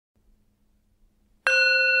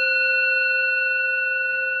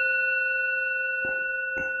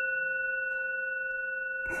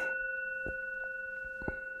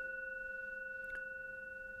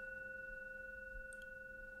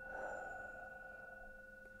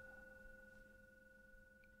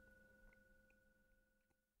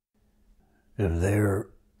If there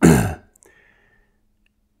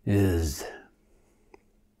is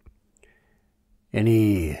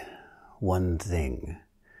any one thing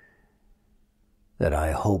that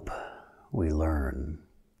I hope we learn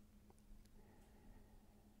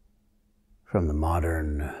from the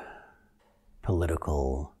modern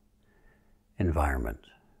political environment,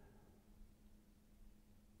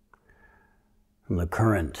 from the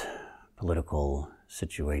current political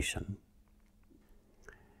situation,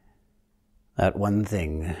 that one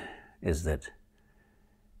thing is that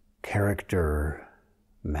character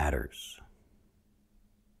matters.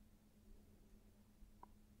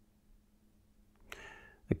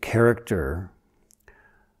 The character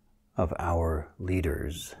of our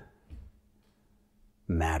leaders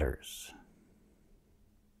matters.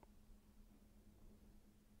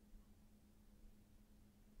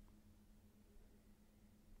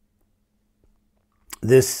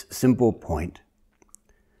 This simple point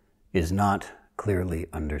is not clearly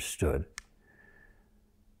understood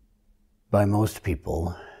by most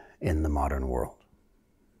people in the modern world.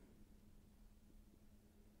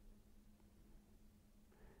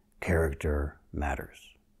 Character matters.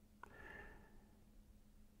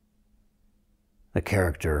 The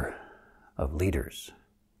character of leaders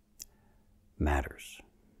matters.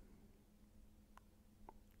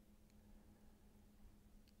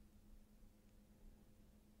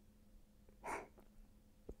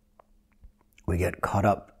 We get caught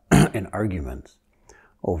up in arguments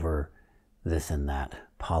over this and that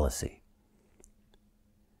policy.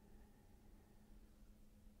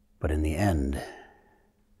 But in the end,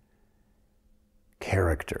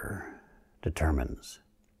 character determines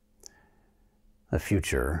the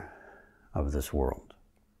future of this world.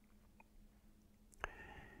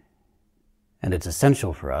 And it's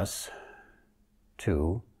essential for us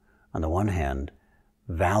to, on the one hand,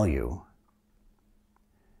 value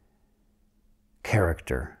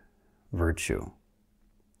character, virtue,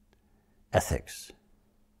 ethics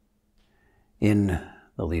in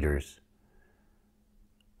the leaders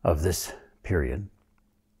of this period,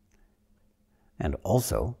 and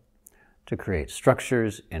also to create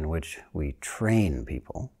structures in which we train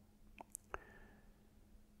people,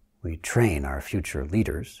 we train our future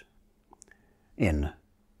leaders in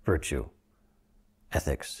virtue,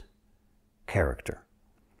 ethics, character.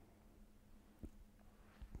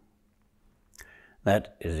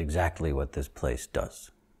 That is exactly what this place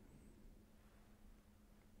does.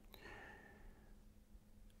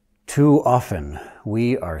 Too often,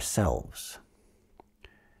 we ourselves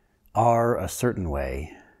are a certain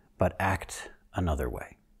way, but act another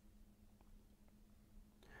way.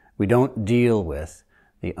 We don't deal with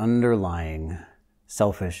the underlying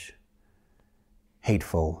selfish,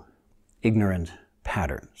 hateful, ignorant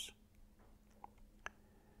patterns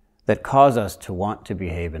that cause us to want to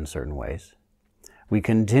behave in certain ways. We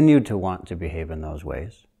continue to want to behave in those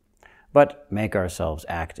ways, but make ourselves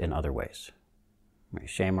act in other ways. We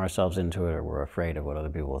shame ourselves into it, or we're afraid of what other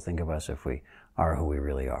people will think of us if we are who we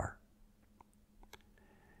really are.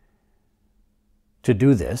 To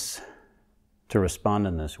do this, to respond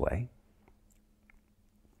in this way,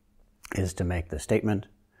 is to make the statement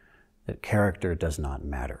that character does not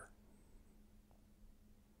matter.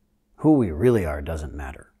 Who we really are doesn't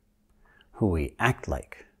matter. Who we act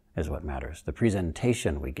like is what matters. The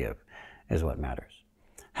presentation we give is what matters.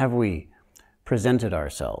 Have we presented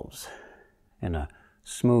ourselves in a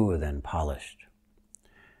smooth and polished,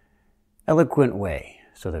 eloquent way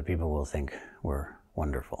so that people will think we're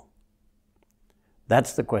wonderful?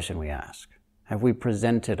 That's the question we ask. Have we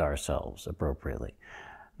presented ourselves appropriately?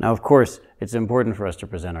 Now, of course, it's important for us to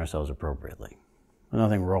present ourselves appropriately. There's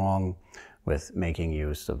nothing wrong with making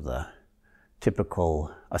use of the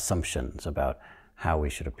typical assumptions about how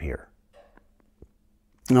we should appear.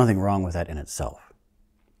 Nothing wrong with that in itself.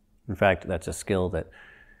 In fact, that's a skill that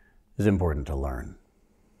is important to learn.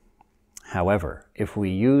 However, if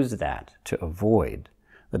we use that to avoid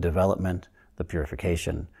the development, the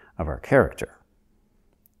purification of our character,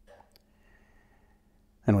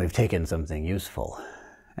 then we've taken something useful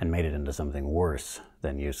and made it into something worse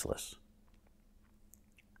than useless.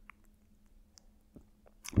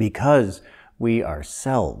 Because we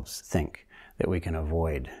ourselves think that we can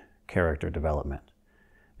avoid character development,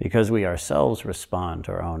 because we ourselves respond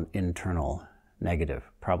to our own internal,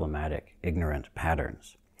 negative, problematic, ignorant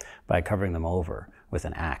patterns by covering them over with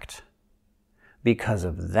an act. Because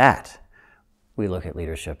of that, we look at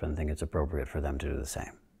leadership and think it's appropriate for them to do the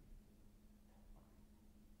same.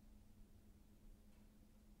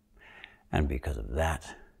 And because of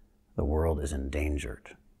that, the world is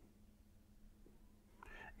endangered.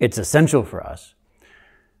 It's essential for us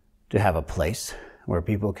to have a place where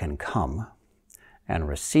people can come and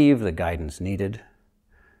receive the guidance needed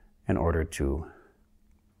in order to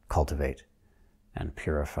cultivate and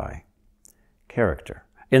purify character.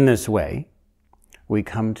 In this way, we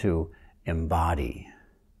come to embody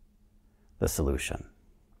the solution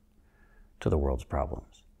to the world's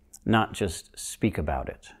problems. Not just speak about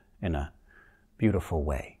it in a beautiful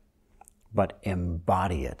way, but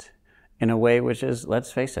embody it in a way which is,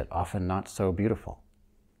 let's face it, often not so beautiful.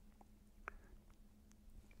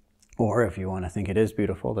 Or if you want to think it is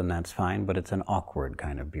beautiful, then that's fine, but it's an awkward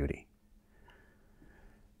kind of beauty.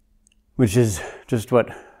 Which is just what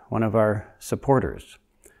one of our supporters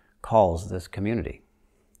calls this community.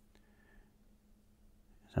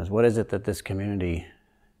 He says, what is it that this community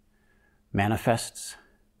manifests?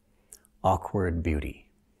 Awkward beauty.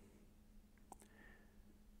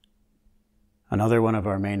 Another one of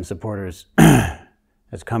our main supporters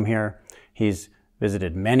has come here. He's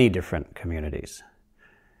visited many different communities.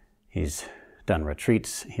 He's done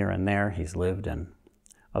retreats here and there. He's lived in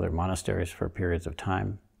other monasteries for periods of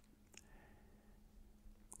time.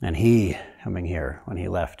 And he, coming here, when he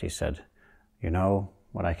left, he said, you know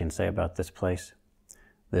what I can say about this place?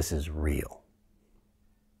 This is real.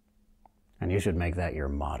 And you should make that your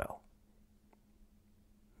motto.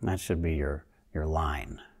 That should be your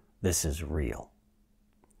line. This is real.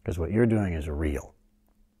 Because what you're doing is real.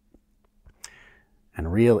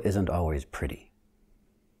 And real isn't always pretty.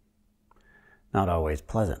 Not always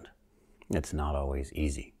pleasant. It's not always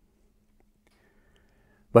easy.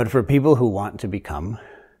 But for people who want to become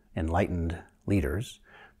enlightened leaders,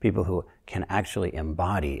 people who can actually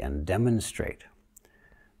embody and demonstrate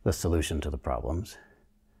the solution to the problems,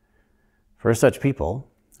 for such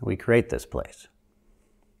people, we create this place.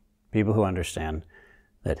 People who understand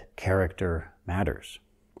that character matters.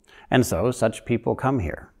 And so such people come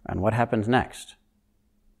here. And what happens next?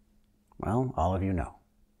 Well, all of you know.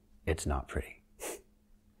 It's not pretty.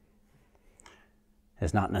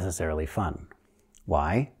 It's not necessarily fun.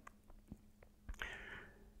 Why?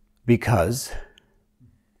 Because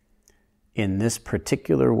in this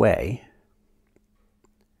particular way,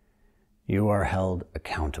 you are held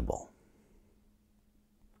accountable.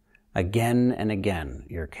 Again and again,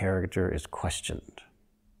 your character is questioned.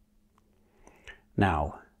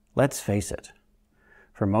 Now, let's face it.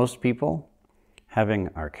 For most people, having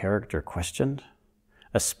our character questioned,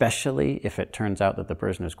 especially if it turns out that the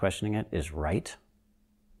person who's questioning it is right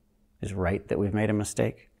that we've made a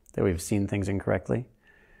mistake, that we've seen things incorrectly,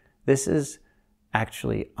 this is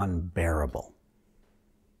actually unbearable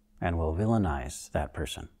and will villainize that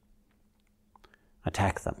person,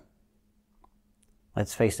 attack them.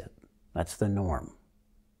 Let's face it. That's the norm.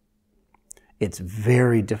 It's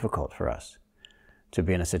very difficult for us to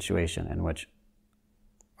be in a situation in which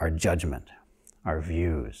our judgment, our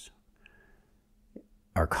views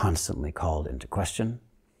are constantly called into question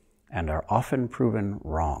and are often proven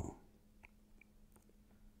wrong.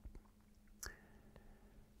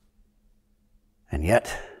 And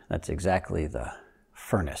yet, that's exactly the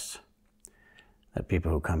furnace that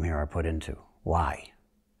people who come here are put into. Why?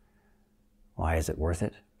 Why is it worth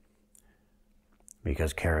it?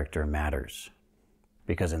 Because character matters.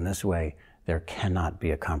 Because in this way, there cannot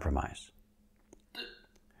be a compromise.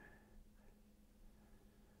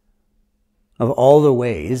 Of all the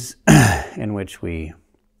ways in which we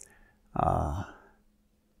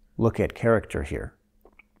look at character here,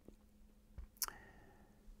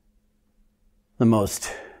 the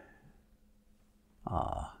most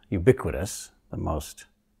ubiquitous, the most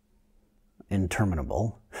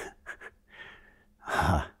interminable,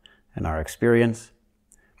 in our experience,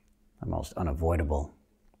 the most unavoidable,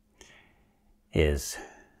 is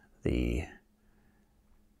the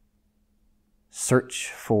search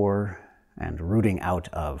for and rooting out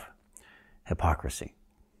of hypocrisy.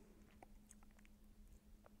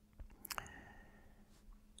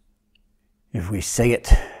 If we say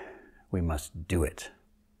it, we must do it.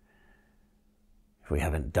 If we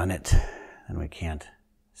haven't done it, then we can't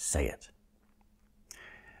say it.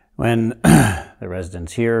 When the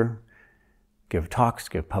residents here give talks,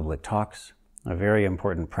 give public talks, a very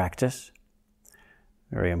important practice,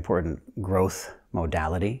 very important growth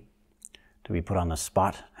modality, to be put on the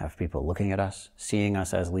spot, have people looking at us, seeing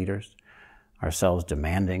us as leaders, ourselves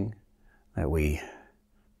demanding that we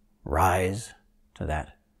rise to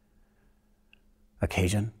that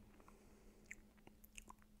occasion.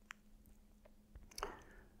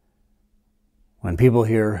 When people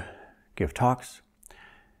here give talks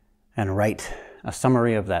and write a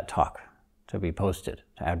summary of that talk to be posted,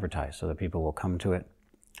 to advertise so that people will come to it,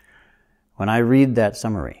 when I read that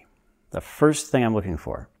summary, the first thing I'm looking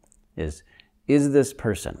for is this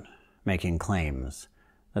person making claims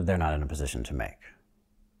that they're not in a position to make?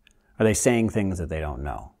 Are they saying things that they don't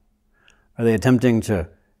know? Are they attempting to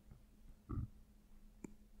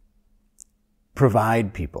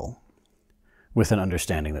provide people with an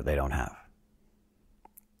understanding that they don't have?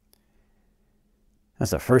 That's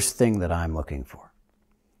the first thing that I'm looking for.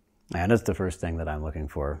 And it's the first thing that I'm looking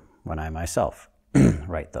for when I myself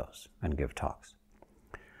write those and give talks.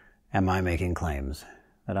 Am I making claims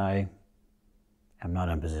that I am not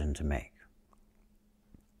in a position to make?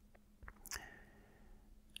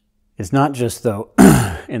 It's not just, though,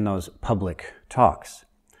 in those public talks,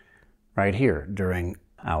 right here during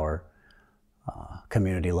our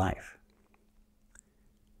community life.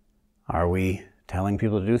 Are we telling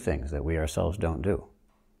people to do things that we ourselves don't do?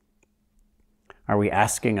 Are we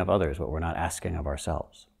asking of others what we're not asking of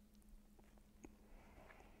ourselves?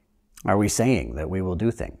 Are we saying that we will do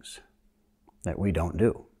things that we don't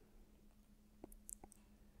do?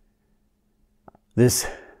 This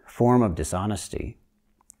form of dishonesty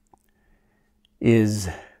is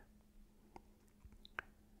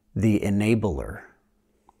the enabler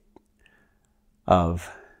of,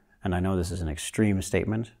 and I know this is an extreme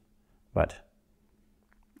statement, but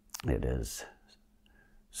it is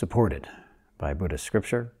supported by Buddhist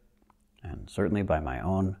scripture and certainly by my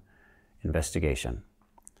own investigation.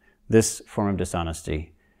 This form of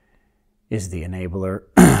dishonesty is the enabler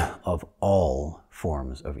of all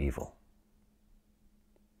forms of evil.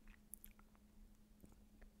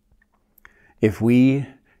 If we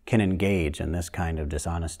can engage in this kind of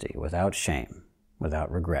dishonesty without shame,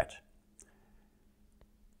 without regret,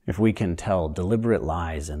 if we can tell deliberate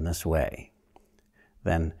lies in this way,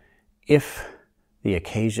 then if the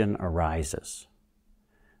occasion arises,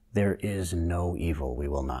 there is no evil we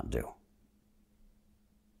will not do.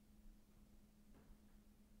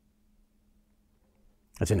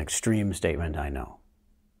 It's an extreme statement, I know.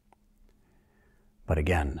 But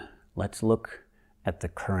again, let's look at the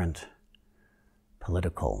current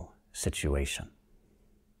political situation.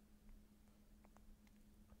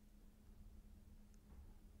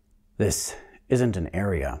 This isn't an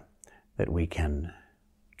area that we can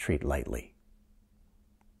treat lightly,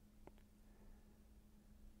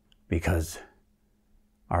 because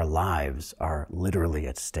our lives are literally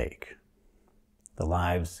at stake. The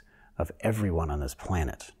lives of everyone on this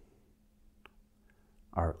planet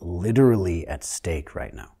are literally at stake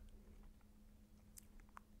right now.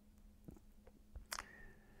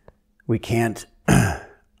 We can't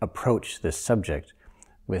approach this subject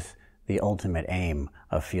with the ultimate aim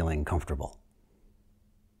of feeling comfortable.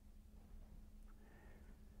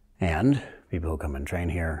 And people who come and train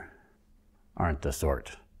here aren't the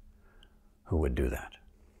sort who would do that.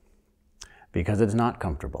 Because it's not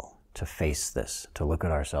comfortable to face this, to look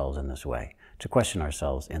at ourselves in this way, to question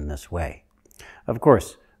ourselves in this way. Of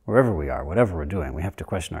course, wherever we are, whatever we're doing, we have to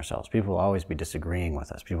question ourselves. People will always be disagreeing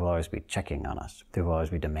with us. People will always be checking on us. People will always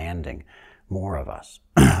be demanding more of us,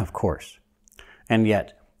 of course. And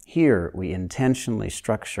yet, here we intentionally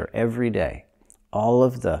structure every day all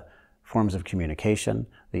of the forms of communication,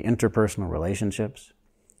 the interpersonal relationships,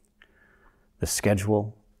 the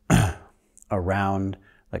schedule around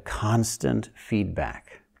the constant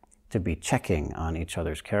feedback to be checking on each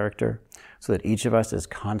other's character so that each of us is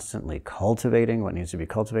constantly cultivating what needs to be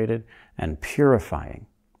cultivated and purifying,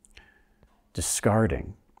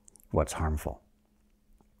 discarding what's harmful.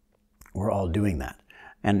 We're all doing that.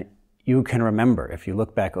 And you can remember, if you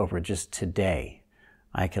look back over just today,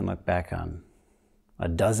 I can look back on a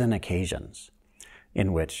dozen occasions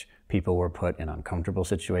in which people were put in uncomfortable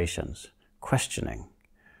situations, questioning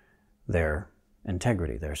their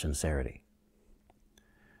integrity, their sincerity,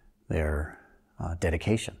 their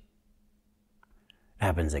dedication. It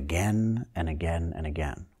happens again and again and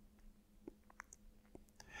again.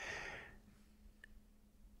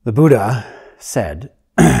 The Buddha said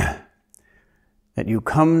that you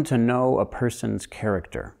come to know a person's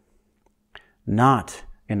character not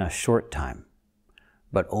in a short time,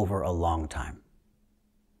 but over a long time.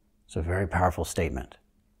 It's a very powerful statement.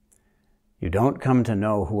 You don't come to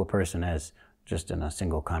know who a person is just in a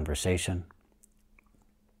single conversation.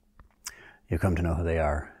 You come to know who they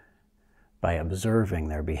are by observing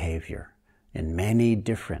their behavior in many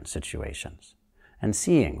different situations and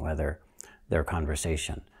seeing whether their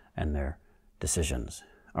conversation and their decisions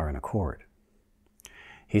are in accord.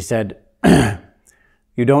 He said,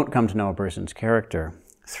 you don't come to know a person's character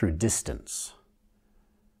through distance,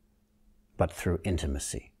 but through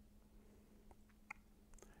intimacy.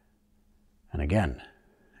 And again,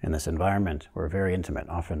 in this environment, we're very intimate,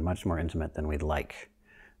 often much more intimate than we'd like.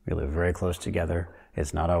 We live very close together.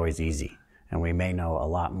 It's not always easy. And we may know a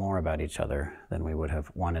lot more about each other than we would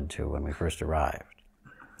have wanted to when we first arrived.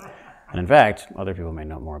 And in fact, other people may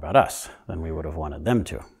know more about us than we would have wanted them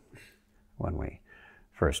to when we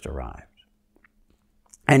first arrived.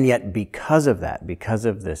 And yet, because of that, because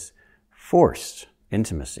of this forced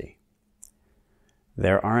intimacy,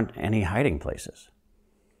 there aren't any hiding places.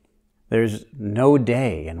 There's no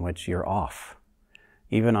day in which you're off.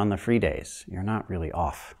 Even on the free days, you're not really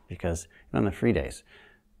off, because on the free days,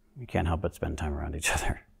 you can't help but spend time around each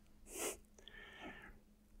other.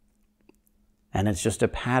 And it's just a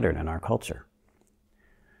pattern in our culture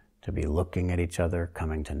to be looking at each other,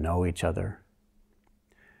 coming to know each other,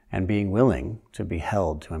 and being willing to be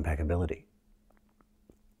held to impeccability.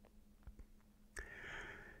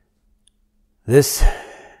 This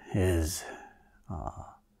is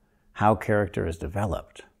how character is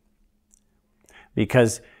developed.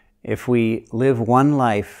 Because if we live one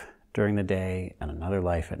life during the day and another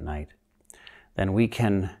life at night, then we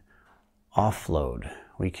can offload,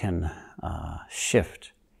 we can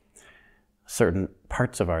shift certain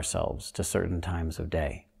parts of ourselves to certain times of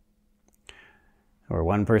day. We're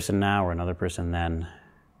one person now, we're another person then,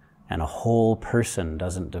 and a whole person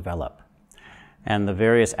doesn't develop. And the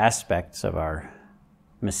various aspects of our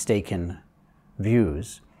mistaken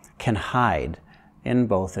views can hide in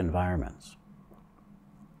both environments.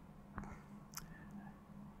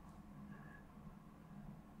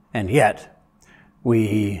 And yet,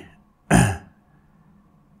 we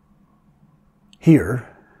here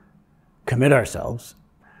commit ourselves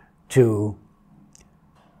to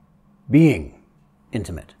being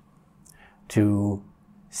intimate, to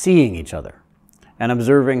seeing each other, and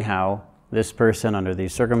observing how this person under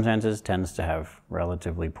these circumstances tends to have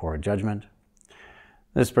relatively poor judgment.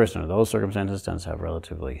 This person under those circumstances tends to have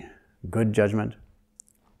relatively good judgment.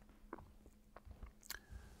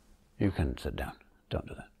 You can sit down. Don't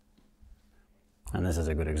do that. And this is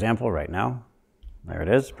a good example right now. There it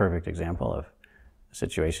is, perfect example of a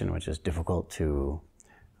situation which is difficult to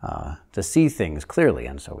see things clearly.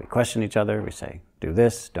 And so we question each other. We say, do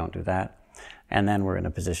this, don't do that. And then we're in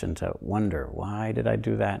a position to wonder, why did I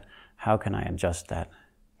do that? How can I adjust that?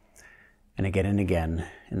 And again,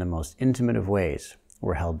 in the most intimate of ways,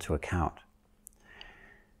 we're held to account.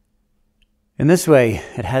 In this way,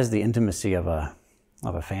 it has the intimacy of a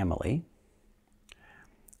family,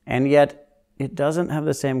 and yet it doesn't have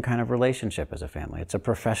the same kind of relationship as a family. It's a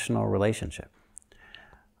professional relationship.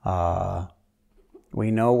 We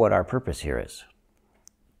know what our purpose here is,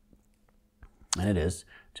 and it is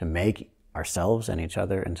to make ourselves and each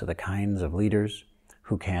other into the kinds of leaders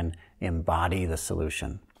who can embody the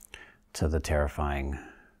solution to the terrifying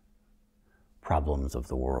problems of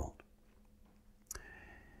the world.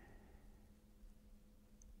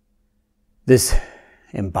 This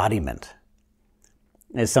embodiment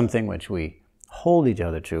is something which we hold each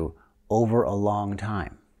other to over a long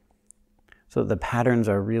time, so that the patterns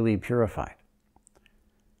are really purified.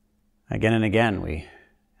 Again and again, we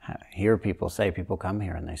hear people come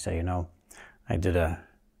here and they say, I did a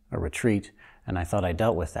retreat and I thought I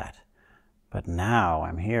dealt with that. But now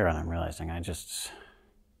I'm here and I'm realizing I just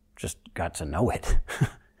got to know it. I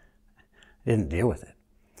didn't deal with it.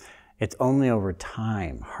 It's only over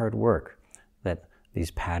time, hard work, that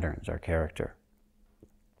these patterns are character.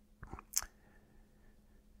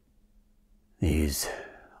 These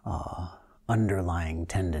underlying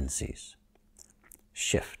tendencies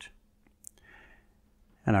shift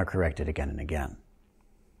and are corrected again and again.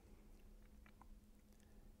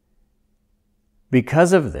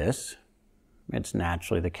 Because of this, it's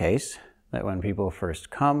naturally the case that when people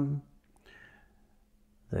first come,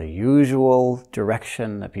 the usual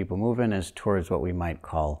direction that people move in is towards what we might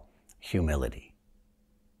call humility.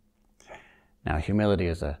 Now, humility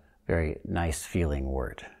is a very nice feeling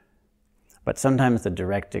word, but sometimes the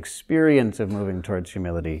direct experience of moving towards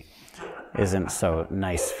humility isn't so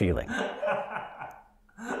nice feeling.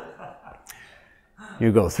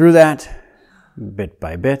 You go through that bit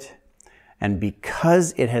by bit, and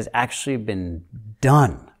because it has actually been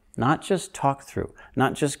done, not just talked through,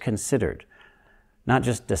 not just considered, not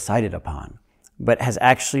just decided upon, but has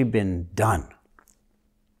actually been done,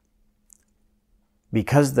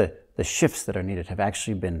 because the shifts that are needed have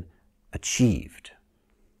actually been achieved,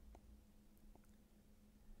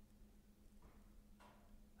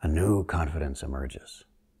 a new confidence emerges.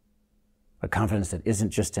 A confidence that isn't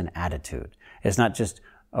just an attitude. It's not just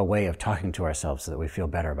a way of talking to ourselves so that we feel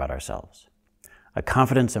better about ourselves. A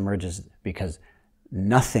confidence emerges because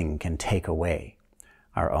nothing can take away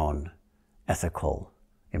our own ethical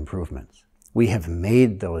improvements. We have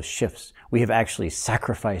made those shifts. We have actually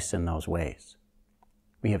sacrificed in those ways.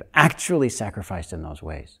 We have actually sacrificed in those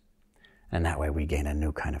ways. And that way we gain a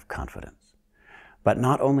new kind of confidence. But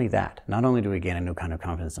not only that, not only do we gain a new kind of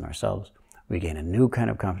confidence in ourselves, we gain a new kind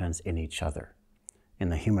of confidence in each other, in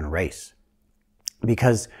the human race.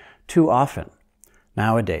 Because too often,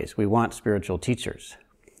 nowadays, we want spiritual teachers.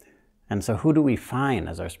 And so who do we find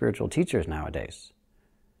as our spiritual teachers nowadays?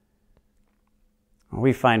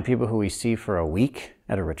 We find people who we see for a week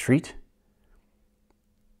at a retreat,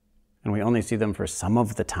 and we only see them for some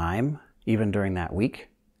of the time, even during that week,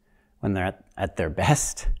 when they're at their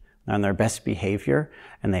best, they're on their best behavior,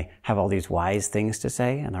 and they have all these wise things to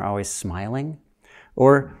say, and they're always smiling.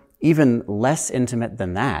 Or even less intimate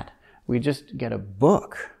than that, we just get a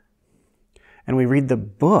book, and we read the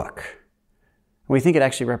book, and we think it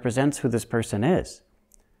actually represents who this person is.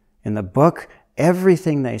 In the book,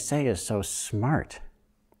 everything they say is so smart.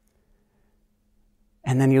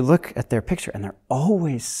 And then you look at their picture, and they're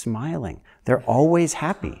always smiling. They're always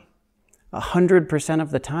happy. 100%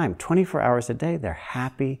 of the time, 24 hours a day, they're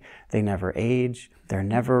happy, they never age, they're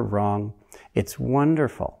never wrong. It's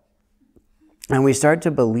wonderful. And we start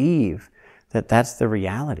to believe that that's the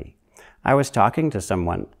reality. I was talking to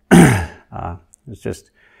someone, it was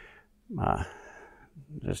just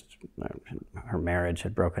her marriage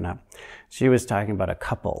had broken up. She was talking about a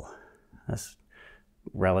couple, this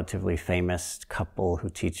relatively famous couple who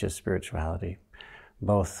teaches spirituality,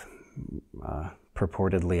 both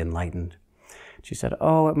purportedly enlightened. She said,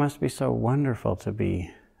 "Oh, it must be so wonderful to be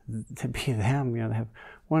them, they have a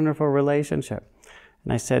wonderful relationship."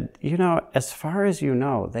 And I said, as far as you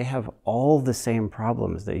know, they have all the same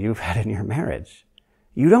problems that you've had in your marriage.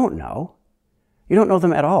 You don't know. You don't know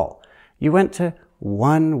them at all. You went to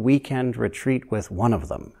one weekend retreat with one of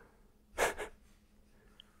them.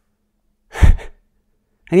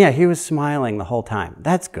 And yeah, he was smiling the whole time.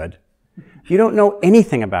 That's good. You don't know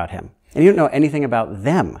anything about him, and you don't know anything about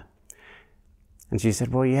them. And she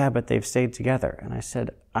said, "Well, yeah, but they've stayed together." And I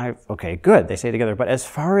said, okay, good, they stayed together. But as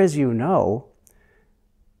far as you know,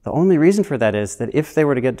 the only reason for that is that if they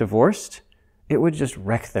were to get divorced, it would just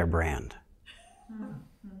wreck their brand.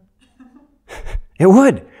 It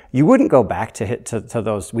would. You wouldn't go back to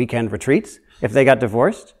those weekend retreats if they got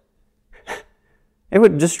divorced. It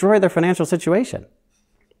would destroy their financial situation.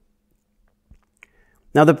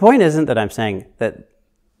 Now, the point isn't that I'm saying that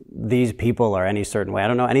these people are any certain way. I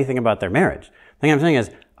don't know anything about their marriage. The thing I'm saying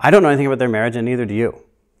is, I don't know anything about their marriage, and neither do you.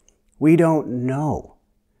 We don't know.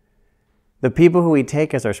 The people who we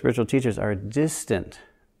take as our spiritual teachers are distant,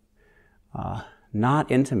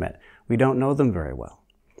 not intimate. We don't know them very well.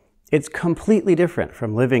 It's completely different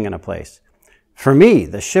from living in a place. For me,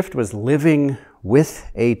 the shift was living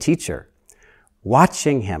with a teacher,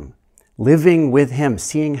 watching him, living with him,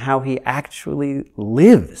 seeing how he actually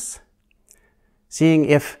lives, seeing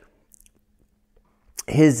if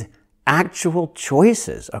his actual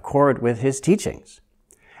choices accord with his teachings.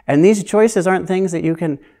 And these choices aren't things that you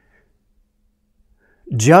can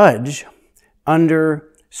judge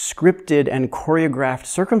under scripted and choreographed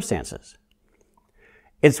circumstances.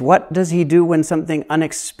 It's what does he do when something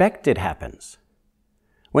unexpected happens,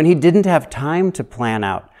 when he didn't have time to plan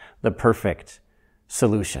out the perfect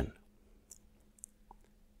solution.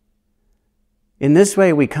 In this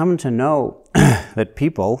way, we come to know that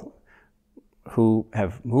people who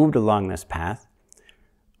have moved along this path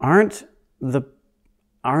don't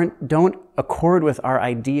accord with our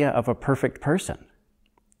idea of a perfect person.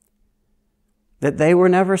 That they were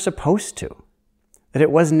never supposed to. That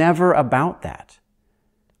it was never about that.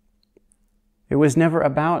 It was never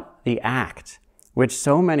about the act, which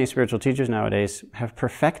so many spiritual teachers nowadays have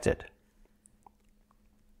perfected.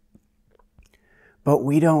 But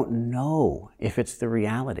we don't know if it's the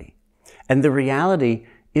reality. And the reality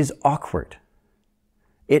is awkward.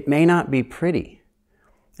 It may not be pretty.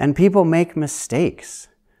 And people make mistakes.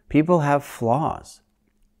 People have flaws.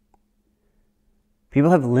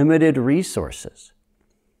 People have limited resources.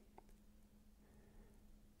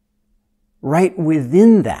 Right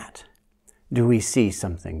within that, do we see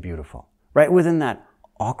something beautiful? Right within that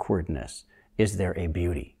awkwardness, is there a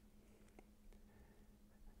beauty?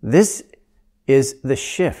 This is the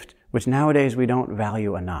shift which nowadays we don't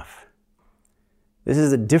value enough. This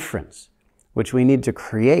is a difference which we need to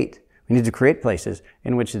create. We need to create places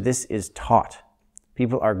in which this is taught.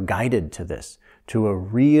 People are guided to this, to a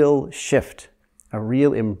real shift, a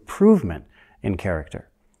real improvement in character.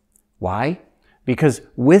 Why? Because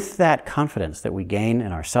with that confidence that we gain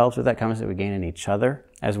in ourselves, with that confidence that we gain in each other,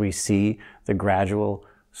 as we see the gradual,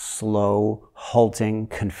 slow, halting,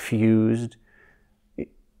 confused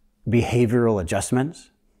behavioral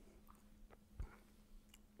adjustments,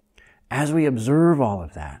 as we observe all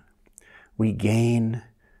of that, we gain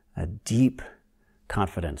a deep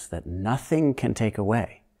confidence that nothing can take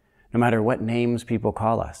away. no matter what names people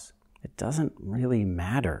call us. It doesn't really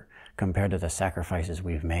matter compared to the sacrifices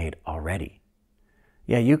we've made already.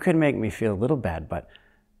 Yeah, you could make me feel a little bad, but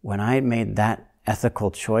when I made that ethical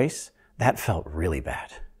choice, that felt really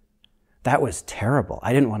bad. That was terrible.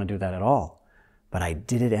 I didn't want to do that at all, but I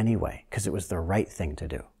did it anyway because it was the right thing to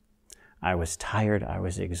do. I was tired. I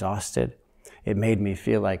was exhausted. It made me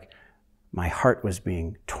feel like my heart was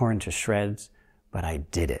being torn to shreds, but I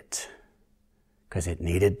did it because it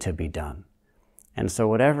needed to be done. And so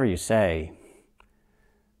whatever you say,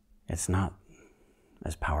 it's not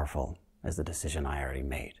as powerful as the decision I already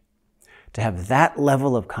made. To have that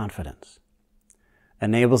level of confidence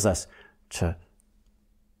enables us to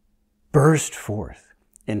burst forth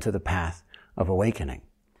into the path of awakening.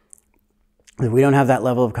 If we don't have that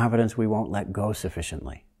level of confidence, we won't let go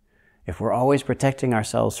sufficiently. If we're always protecting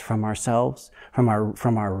ourselves, from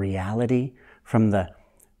our reality, from the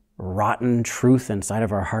rotten truth inside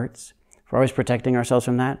of our hearts, if we're always protecting ourselves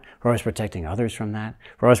from that, if we're always protecting others from that,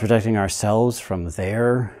 if we're always protecting ourselves from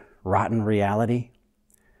their rotten reality,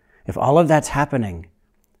 if all of that's happening,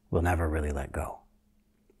 we'll never really let go.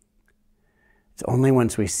 It's only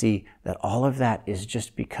once we see that all of that is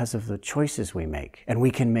just because of the choices we make, and we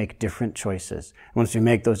can make different choices. Once we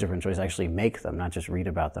make those different choices, actually make them, not just read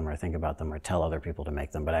about them or think about them or tell other people to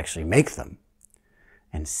make them, but actually make them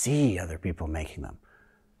and see other people making them.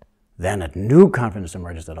 Then a new confidence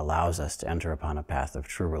emerges that allows us to enter upon a path of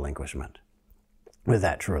true relinquishment. With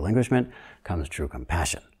that true relinquishment comes true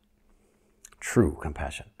compassion. True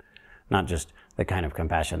compassion. Not just the kind of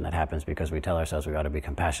compassion that happens because we tell ourselves we ought to be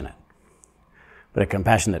compassionate, but a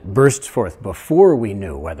compassion that bursts forth before we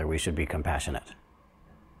knew whether we should be compassionate.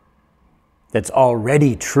 That's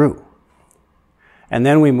already true. And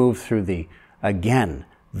then we move through the, again,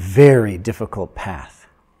 very difficult path,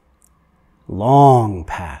 long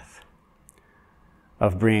path,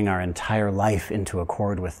 of bringing our entire life into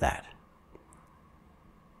accord with that.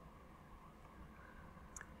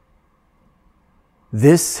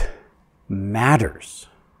 This matters.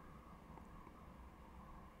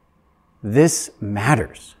 This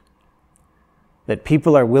matters. That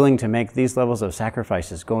people are willing to make these levels of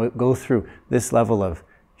sacrifices, go through this level of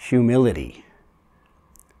humility,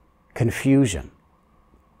 confusion,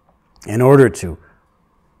 in order to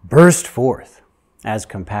burst forth as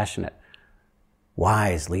compassionate,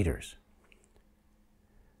 wise leaders.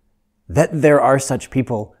 That there are such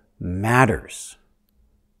people matters.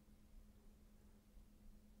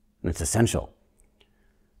 And it's essential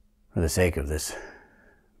for the sake of this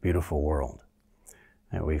beautiful world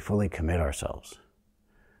that we fully commit ourselves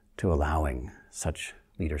to allowing such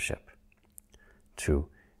leadership, to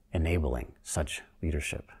enabling such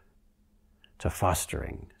leadership, to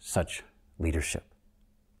fostering such leadership,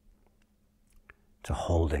 to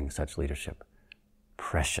holding such leadership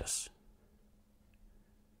precious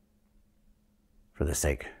for the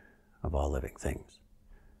sake of all living things.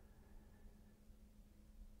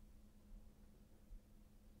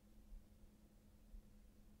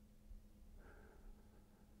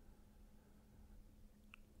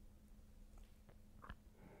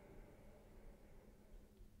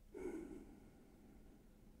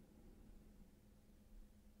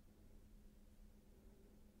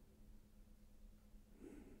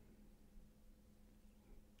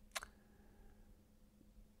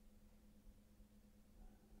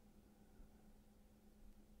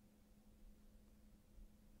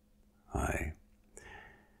 I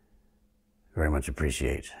very much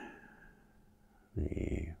appreciate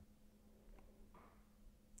the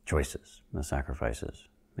choices, the sacrifices,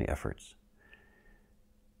 the efforts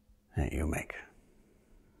that you make,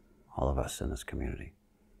 all of us in this community.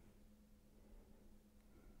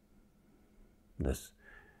 This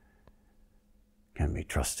can be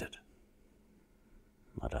trusted.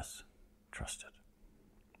 Let us trust it.